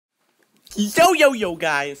Yo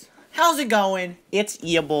guys, how's it going? It's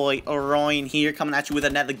your boy Orion here, coming at you with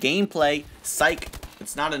another gameplay. Psych,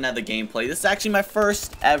 it's not another gameplay. This is actually my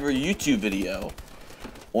first ever YouTube video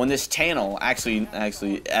on this channel. Actually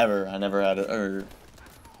ever. I never had it.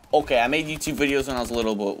 Okay, I made YouTube videos when I was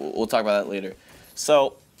little, but we'll talk about that later.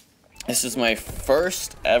 So this is my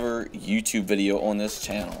first ever YouTube video on this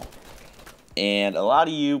channel, and a lot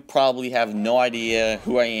of you probably have no idea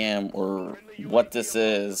who I am or what this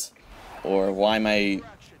is, or why am I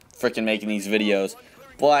freaking making these videos.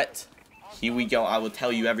 But here we go. I will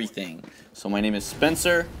tell you everything. So my name is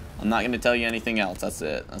Spencer. I'm not going to tell you anything else. That's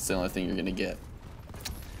it. That's the only thing you're going to get.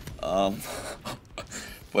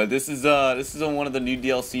 But this is on one of the new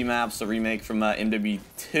DLC maps, a remake from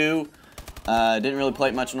MW2. Didn't really play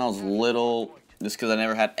it much when I was little, just because I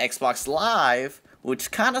never had Xbox Live,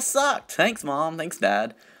 which kind of sucked. Thanks, Mom. Thanks,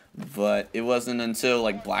 Dad. But it wasn't until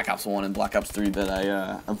like Black Ops 1 and Black Ops 3 that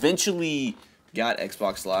I eventually got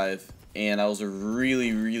Xbox Live, and I was a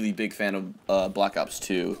really big fan of Black Ops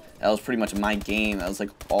 2. That was pretty much my game. That was like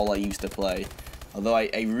all I used to play. Although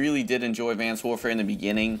I really did enjoy Advanced Warfare in the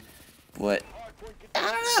beginning, but I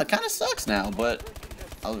don't know, it kind of sucks now. But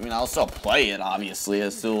I mean, I'll still play it. Obviously, I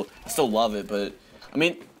still love it. But I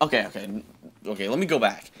mean, okay. Let me go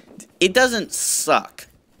back. It doesn't suck.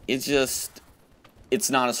 It's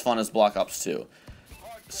not as fun as Black Ops 2.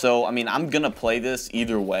 So, I mean, I'm gonna play this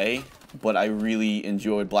either way, but I really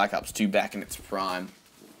enjoyed Black Ops 2 back in its prime.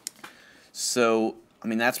 So, I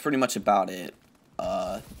mean, that's pretty much about it.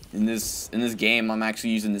 In this game, I'm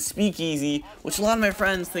actually using the Speakeasy, which a lot of my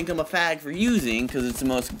friends think I'm a fag for using, because it's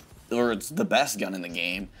it's the best gun in the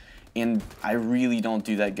game, and I really don't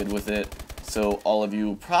do that good with it. So, all of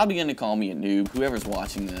you are probably gonna call me a noob. Whoever's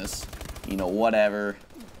watching this, you know, whatever.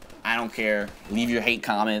 I don't care. Leave your hate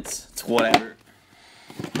comments. It's whatever.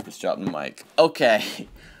 Just dropped the mic. Okay.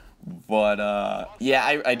 But, yeah,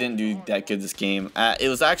 I didn't do that good this game. It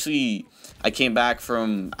was actually, I came back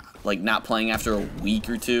from, like, not playing after a week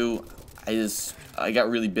or two. I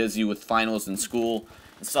got really busy with finals in school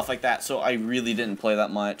and stuff like that, so I really didn't play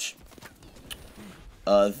that much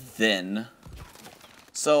then.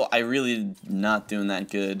 So, I really not doing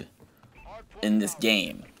that good in this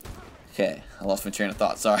game. Okay, I lost my train of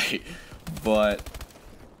thought, sorry. But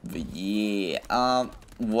yeah,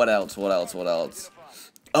 what else?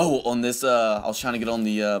 Oh, on this, I was trying to get on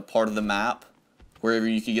the part of the map wherever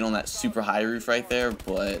you could get on that super high roof right there,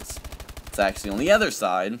 but it's actually on the other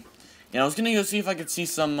side. And I was gonna go see if I could see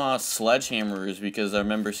some sledgehammers, because I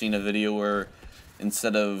remember seeing a video where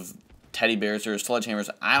instead of teddy bears there were sledgehammers.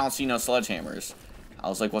 I don't see no sledgehammers. I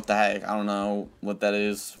was like, what the heck? I don't know what that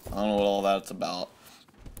is. I don't know what all that's about,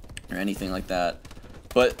 or anything like that.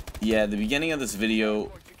 But yeah, the beginning of this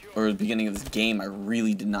video, or the beginning of this game, I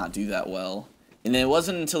really did not do that well. And then it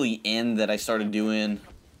wasn't until the end that I started doing,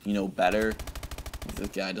 you know, better. This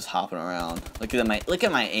guy just hopping around. Look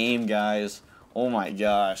at my aim, guys. Oh my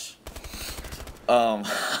gosh.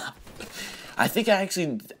 I think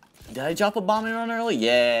did I drop a bombing run early?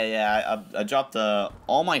 Yeah. I dropped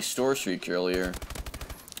all my store streak earlier.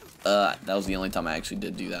 That was the only time I actually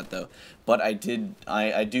did do that, though. But I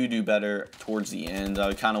do better towards the end.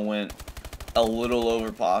 I kind of went a little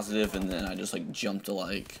over positive, and then I just like jumped to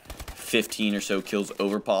like 15 or so kills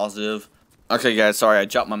over positive. Okay, guys, sorry, I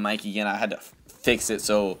dropped my mic again. I had to fix it,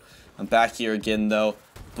 so I'm back here again, though.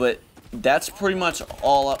 But that's pretty much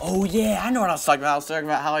all. Oh yeah, I know what I was talking about. I was talking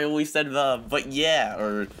about how I always said but yeah,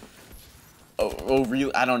 or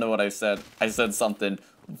really, I don't know what I said. I said something,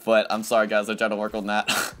 but I'm sorry, guys. I tried to work on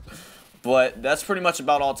that. But that's pretty much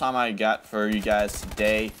about all time I got for you guys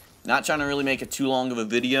today. Not trying to really make it too long of a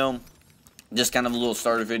video. Just kind of a little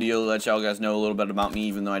starter video to let y'all guys know a little bit about me,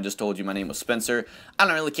 even though I just told you my name was Spencer. I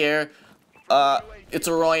don't really care. It's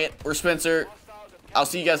Orion or Spencer. I'll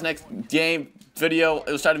see you guys next game video.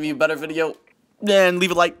 It was trying to be a better video. And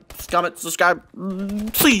leave a like, comment, subscribe.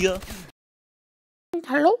 See ya.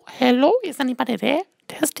 Hello, is anybody there?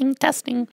 Testing.